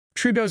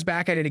Trudeau's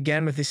back at it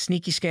again with his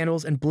sneaky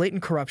scandals and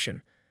blatant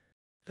corruption.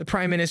 The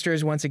Prime Minister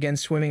is once again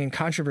swimming in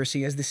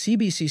controversy as the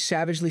CBC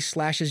savagely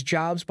slashes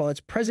jobs while its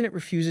president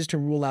refuses to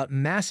rule out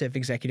massive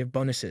executive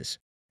bonuses.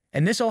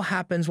 And this all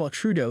happens while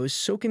Trudeau is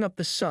soaking up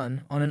the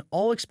sun on an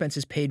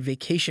all-expenses-paid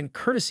vacation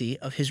courtesy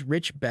of his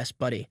rich best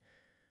buddy.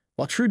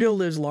 While Trudeau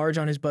lives large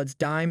on his bud's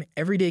dime,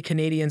 everyday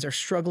Canadians are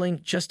struggling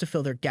just to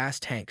fill their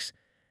gas tanks.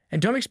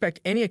 And don't expect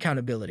any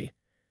accountability.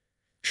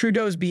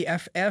 Trudeau's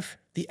BFF,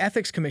 the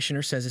ethics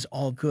commissioner, says is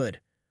all good.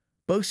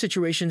 Both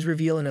situations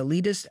reveal an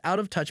elitist,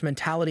 out-of-touch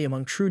mentality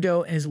among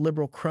Trudeau and his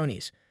liberal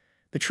cronies.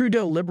 The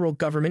Trudeau Liberal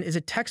government is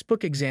a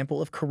textbook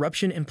example of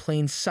corruption in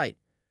plain sight.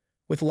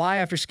 With lie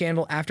after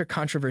scandal after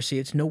controversy,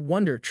 it's no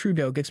wonder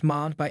Trudeau gets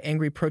mobbed by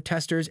angry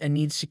protesters and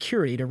needs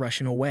security to rush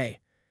him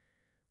away.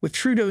 With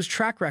Trudeau's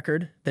track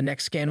record, the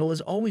next scandal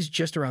is always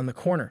just around the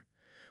corner.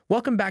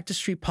 Welcome back to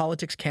Street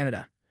Politics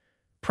Canada.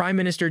 Prime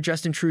Minister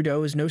Justin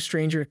Trudeau is no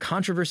stranger to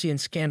controversy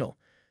and scandal.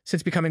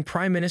 Since becoming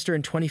Prime Minister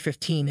in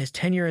 2015, his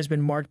tenure has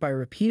been marked by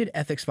repeated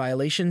ethics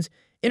violations,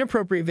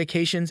 inappropriate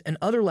vacations, and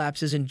other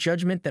lapses in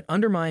judgment that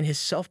undermine his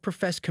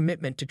self-professed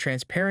commitment to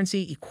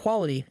transparency,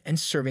 equality, and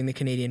serving the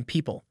Canadian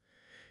people.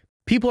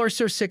 People are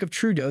so sick of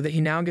Trudeau that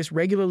he now gets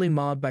regularly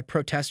mobbed by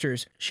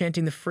protesters,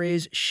 chanting the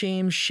phrase,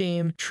 "Shame,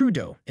 shame,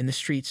 Trudeau," in the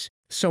streets,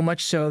 so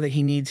much so that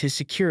he needs his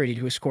security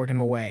to escort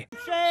him away.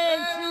 Shame,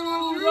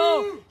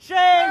 Trudeau!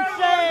 Shame,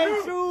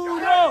 shame,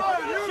 Trudeau!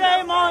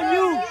 Shame on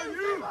you!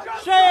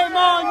 Shame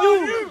on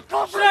you!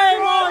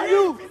 Shame on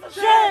you!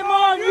 Shame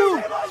on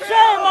you!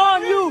 Shame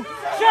on you!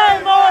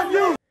 Shame on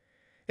you!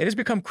 It has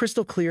become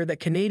crystal clear that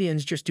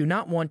Canadians just do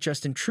not want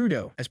Justin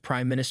Trudeau as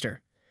Prime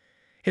Minister.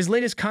 His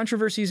latest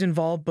controversies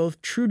involve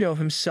both Trudeau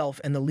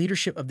himself and the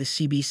leadership of the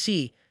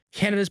CBC,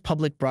 Canada's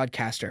public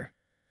broadcaster.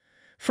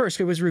 First,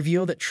 it was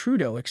revealed that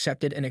Trudeau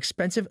accepted an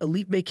expensive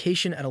elite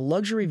vacation at a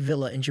luxury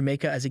villa in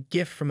Jamaica as a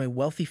gift from a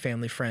wealthy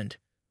family friend.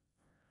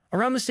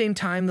 Around the same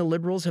time, the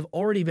Liberals have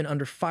already been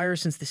under fire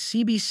since the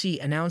CBC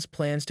announced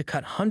plans to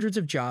cut hundreds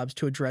of jobs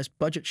to address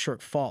budget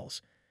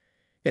shortfalls.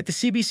 Yet the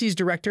CBC's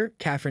director,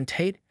 Catherine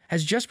Tate,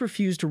 has just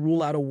refused to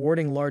rule out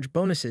awarding large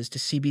bonuses to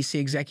CBC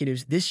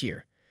executives this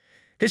year.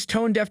 This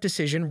tone-deaf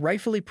decision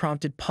rightfully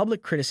prompted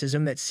public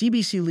criticism that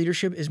CBC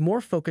leadership is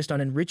more focused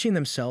on enriching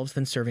themselves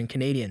than serving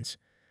Canadians.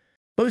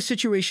 Both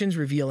situations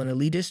reveal an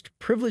elitist,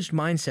 privileged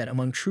mindset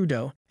among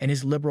Trudeau and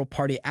his Liberal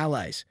Party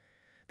allies.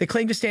 They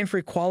claim to stand for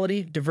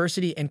equality,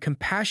 diversity, and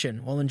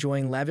compassion while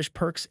enjoying lavish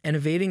perks and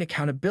evading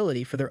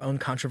accountability for their own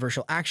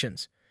controversial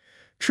actions.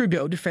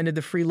 Trudeau defended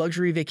the free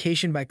luxury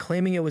vacation by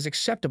claiming it was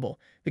acceptable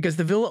because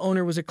the villa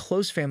owner was a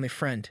close family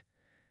friend.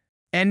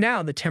 And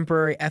now the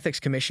temporary ethics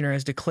commissioner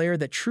has declared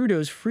that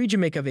Trudeau's free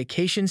Jamaica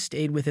vacation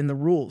stayed within the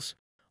rules,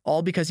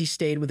 all because he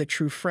stayed with a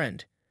true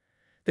friend.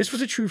 This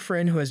was a true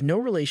friend who has no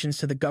relations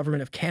to the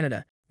government of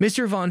Canada,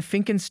 Mr. von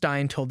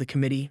Finkenstein told the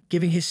committee,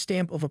 giving his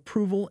stamp of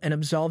approval and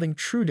absolving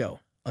Trudeau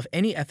of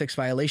any ethics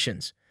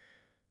violations.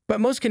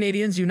 But most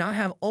Canadians do not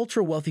have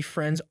ultra-wealthy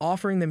friends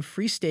offering them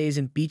free stays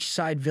in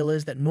beachside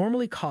villas that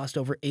normally cost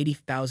over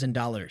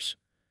 $80,000.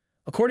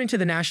 According to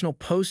the National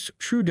Post,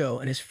 Trudeau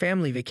and his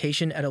family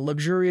vacationed at a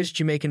luxurious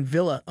Jamaican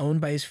villa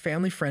owned by his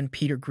family friend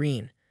Peter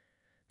Green.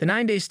 The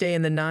 9-day stay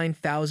in the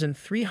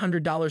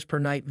 $9,300 per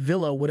night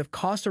villa would have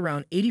cost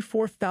around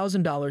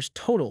 $84,000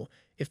 total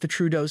if the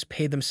Trudeaus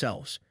paid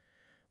themselves.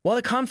 While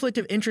the Conflict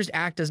of Interest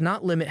Act does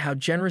not limit how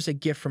generous a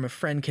gift from a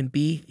friend can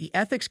be, the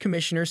ethics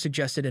commissioner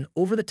suggested an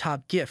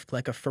over-the-top gift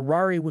like a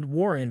Ferrari would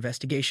warrant an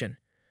investigation.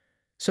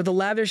 So the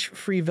lavish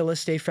free villa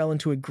stay fell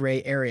into a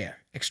gray area,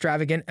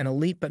 extravagant and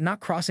elite but not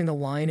crossing the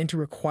line into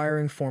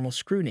requiring formal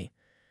scrutiny.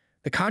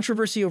 The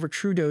controversy over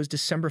Trudeau's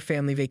December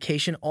family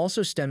vacation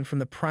also stemmed from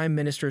the Prime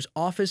Minister's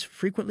office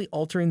frequently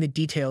altering the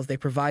details they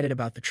provided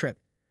about the trip.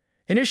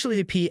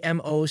 Initially, the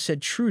PMO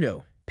said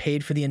Trudeau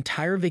paid for the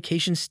entire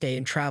vacation stay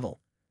and travel.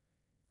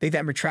 They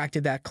then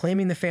retracted that,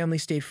 claiming the family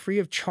stayed free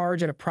of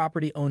charge at a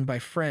property owned by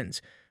friends,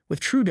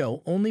 with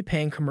Trudeau only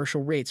paying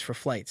commercial rates for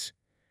flights.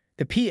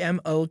 The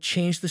PMO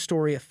changed the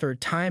story a third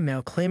time,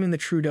 now claiming the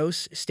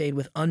Trudeaus stayed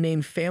with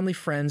unnamed family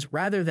friends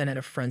rather than at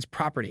a friend's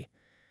property.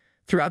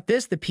 Throughout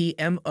this, the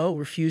PMO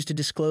refused to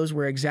disclose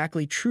where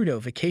exactly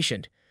Trudeau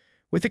vacationed,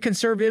 with the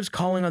Conservatives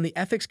calling on the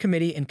Ethics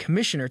Committee and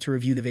Commissioner to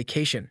review the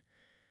vacation.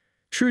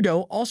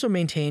 Trudeau also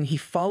maintained he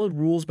followed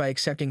rules by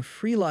accepting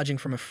free lodging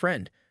from a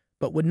friend,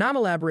 but would not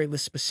elaborate with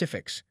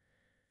specifics.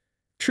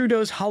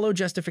 Trudeau's hollow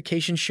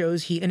justification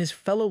shows he and his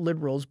fellow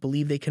Liberals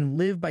believe they can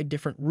live by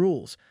different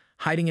rules,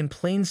 hiding in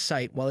plain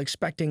sight while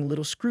expecting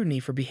little scrutiny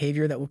for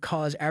behavior that would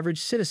cause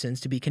average citizens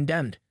to be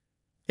condemned.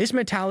 This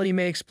mentality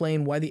may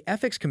explain why the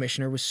Ethics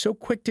Commissioner was so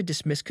quick to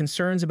dismiss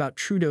concerns about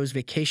Trudeau's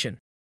vacation.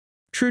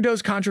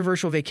 Trudeau's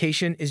controversial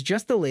vacation is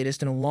just the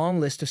latest in a long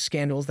list of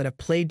scandals that have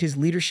plagued his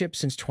leadership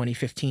since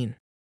 2015.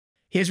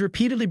 He has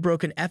repeatedly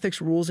broken ethics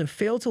rules and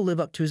failed to live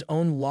up to his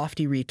own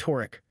lofty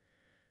rhetoric.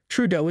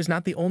 Trudeau is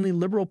not the only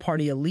Liberal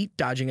Party elite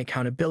dodging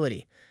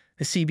accountability.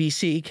 The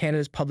CBC,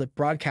 Canada's public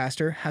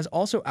broadcaster, has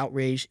also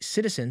outraged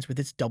citizens with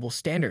its double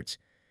standards.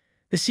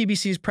 The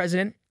CBC's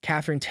president,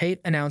 Catherine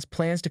Tate, announced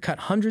plans to cut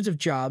hundreds of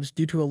jobs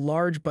due to a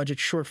large budget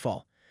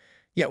shortfall.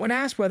 Yet when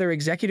asked whether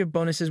executive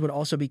bonuses would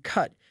also be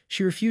cut,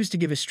 she refused to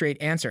give a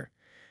straight answer.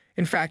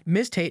 In fact,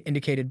 Ms. Tate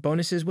indicated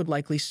bonuses would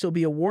likely still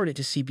be awarded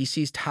to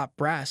CBC's top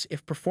brass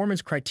if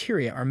performance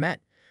criteria are met.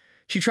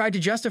 She tried to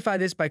justify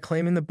this by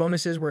claiming the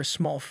bonuses were a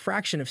small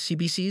fraction of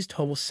CBC's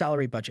total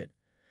salary budget.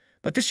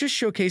 But this just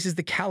showcases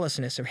the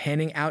callousness of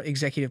handing out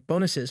executive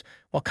bonuses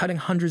while cutting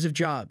hundreds of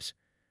jobs.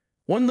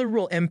 One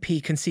Liberal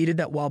MP conceded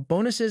that while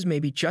bonuses may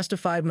be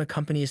justified when a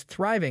company is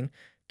thriving,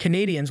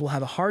 Canadians will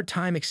have a hard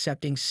time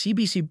accepting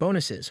CBC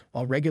bonuses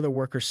while regular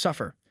workers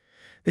suffer.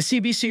 The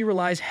CBC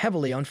relies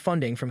heavily on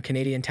funding from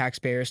Canadian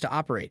taxpayers to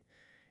operate.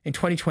 In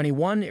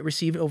 2021, it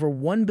received over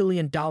 $1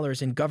 billion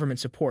in government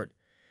support.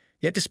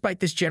 Yet despite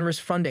this generous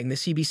funding, the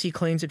CBC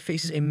claims it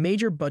faces a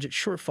major budget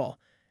shortfall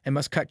and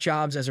must cut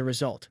jobs as a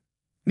result.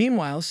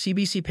 Meanwhile,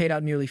 CBC paid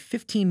out nearly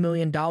 $15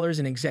 million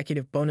in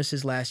executive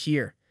bonuses last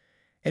year.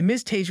 And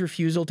Ms. Tate's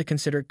refusal to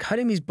consider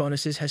cutting these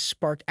bonuses has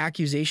sparked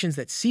accusations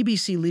that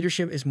CBC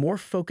leadership is more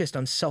focused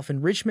on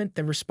self-enrichment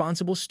than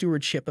responsible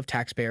stewardship of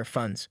taxpayer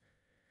funds.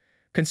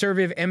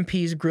 Conservative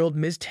MPs grilled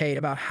Ms. Tate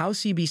about how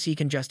CBC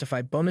can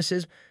justify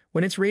bonuses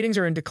when its ratings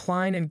are in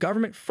decline and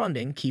government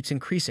funding keeps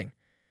increasing.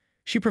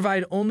 She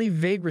provided only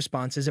vague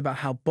responses about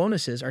how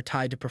bonuses are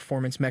tied to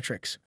performance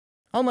metrics.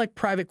 Unlike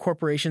private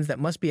corporations that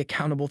must be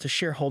accountable to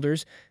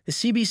shareholders, the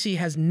CBC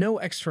has no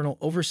external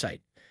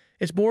oversight.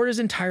 Its board is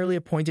entirely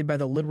appointed by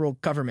the Liberal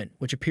government,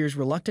 which appears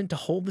reluctant to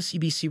hold the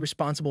CBC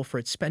responsible for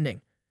its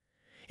spending.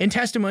 In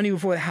testimony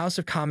before the House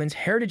of Commons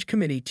Heritage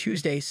Committee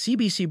Tuesday,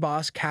 CBC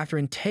boss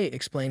Catherine Tate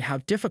explained how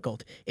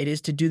difficult it is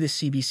to do the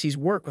CBC's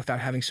work without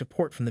having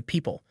support from the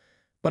people.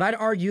 But I'd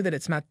argue that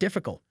it's not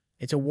difficult.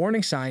 It's a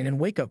warning sign and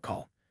wake-up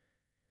call.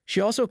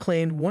 She also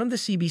claimed one of the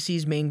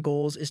CBC's main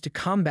goals is to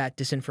combat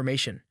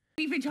disinformation.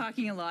 We've been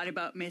talking a lot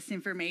about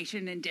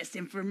misinformation and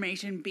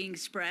disinformation being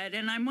spread,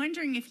 and I'm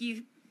wondering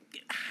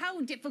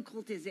how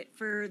difficult is it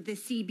for the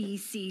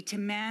CBC to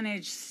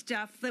manage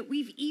stuff that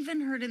we've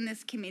even heard in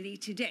this committee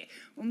today?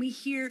 When we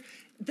hear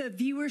the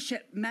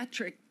viewership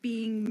metric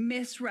being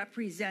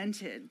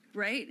misrepresented,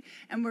 right?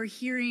 And we're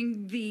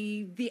hearing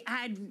the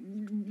ad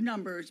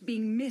numbers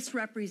being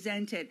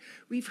misrepresented.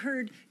 We've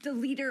heard the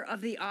leader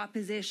of the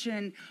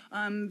opposition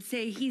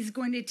say he's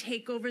going to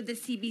take over the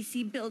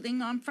CBC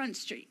building on Front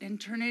Street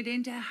and turn it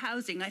into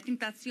housing. I think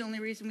that's the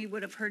only reason we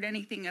would have heard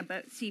anything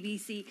about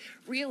CBC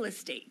real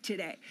estate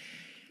today.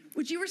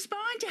 Would you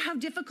respond to how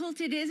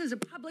difficult it is as a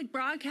public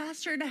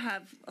broadcaster to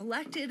have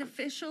elected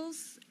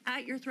officials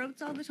at your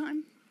throats all the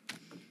time?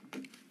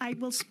 I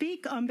will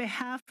speak on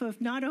behalf of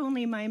not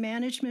only my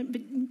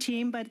management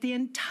team, but the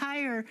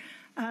entire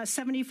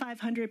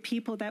 7,500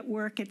 people that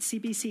work at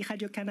CBC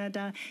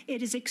Radio-Canada.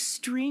 It is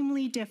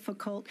extremely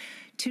difficult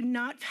to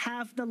not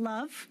have the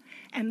love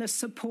and the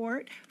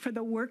support for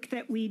the work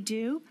that we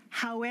do.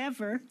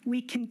 However,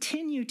 we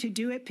continue to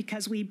do it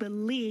because we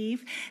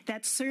believe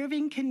that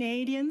serving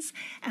Canadians,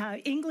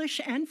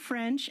 English and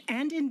French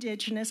and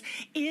Indigenous,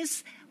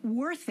 is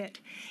worth it.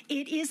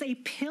 It is a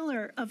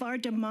pillar of our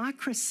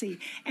democracy,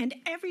 and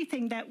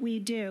everything that we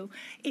do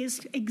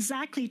is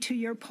exactly to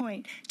your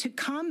point, to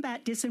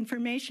combat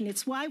disinformation.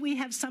 It's why we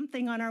have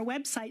something on our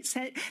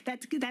website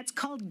that's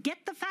called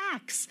Get the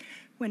Facts.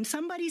 When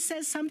somebody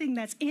says something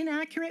that's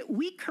inaccurate,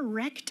 we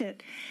correct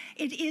it.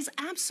 It is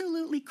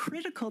absolutely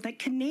critical that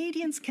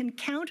Canadians can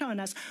count on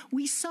us.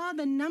 We saw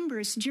the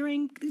numbers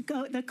during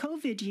the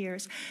COVID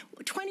years.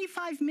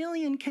 25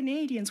 million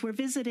Canadians were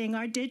visiting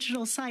our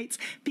digital sites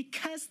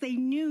because they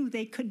knew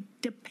they could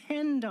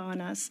depend on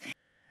us.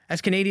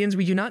 As Canadians,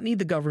 we do not need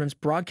the government's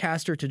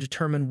broadcaster to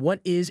determine what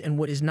is and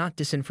what is not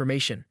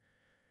disinformation.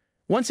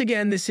 Once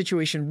again, this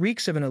situation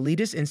reeks of an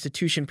elitist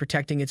institution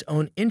protecting its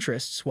own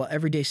interests while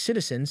everyday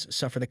citizens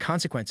suffer the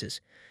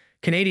consequences.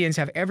 Canadians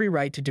have every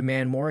right to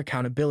demand more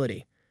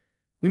accountability.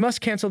 We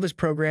must cancel this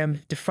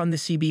program, defund the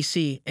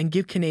CBC, and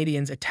give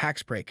Canadians a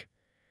tax break.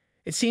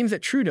 It seems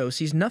that Trudeau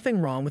sees nothing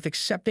wrong with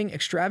accepting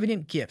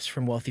extravagant gifts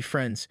from wealthy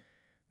friends.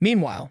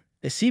 Meanwhile,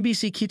 the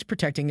CBC keeps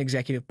protecting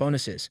executive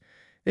bonuses.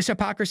 This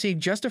hypocrisy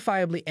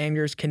justifiably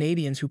angers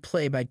Canadians who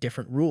play by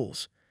different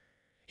rules.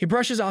 He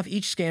brushes off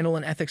each scandal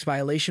and ethics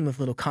violation with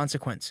little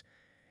consequence,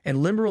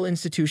 and liberal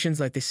institutions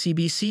like the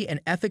CBC and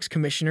Ethics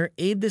Commissioner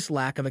aid this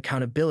lack of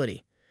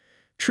accountability.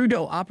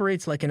 Trudeau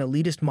operates like an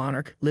elitist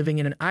monarch living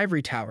in an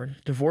ivory tower,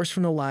 divorced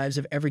from the lives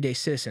of everyday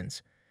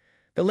citizens.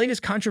 The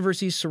latest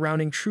controversies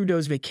surrounding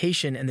Trudeau's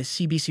vacation and the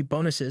CBC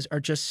bonuses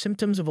are just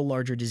symptoms of a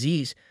larger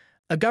disease,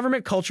 a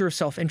government culture of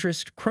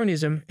self-interest,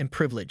 cronyism, and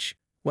privilege.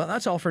 Well,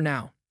 that's all for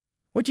now.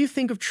 What do you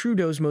think of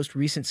Trudeau's most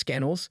recent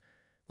scandals?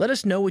 Let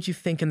us know what you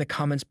think in the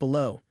comments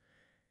below.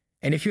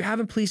 And if you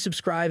haven't, please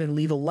subscribe and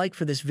leave a like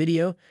for this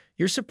video.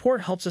 Your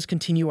support helps us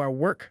continue our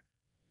work.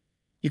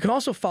 You can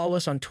also follow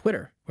us on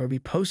Twitter, where we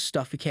post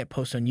stuff we can't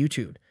post on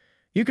YouTube.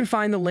 You can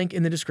find the link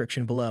in the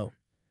description below.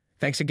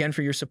 Thanks again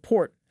for your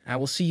support. I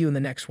will see you in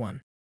the next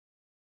one.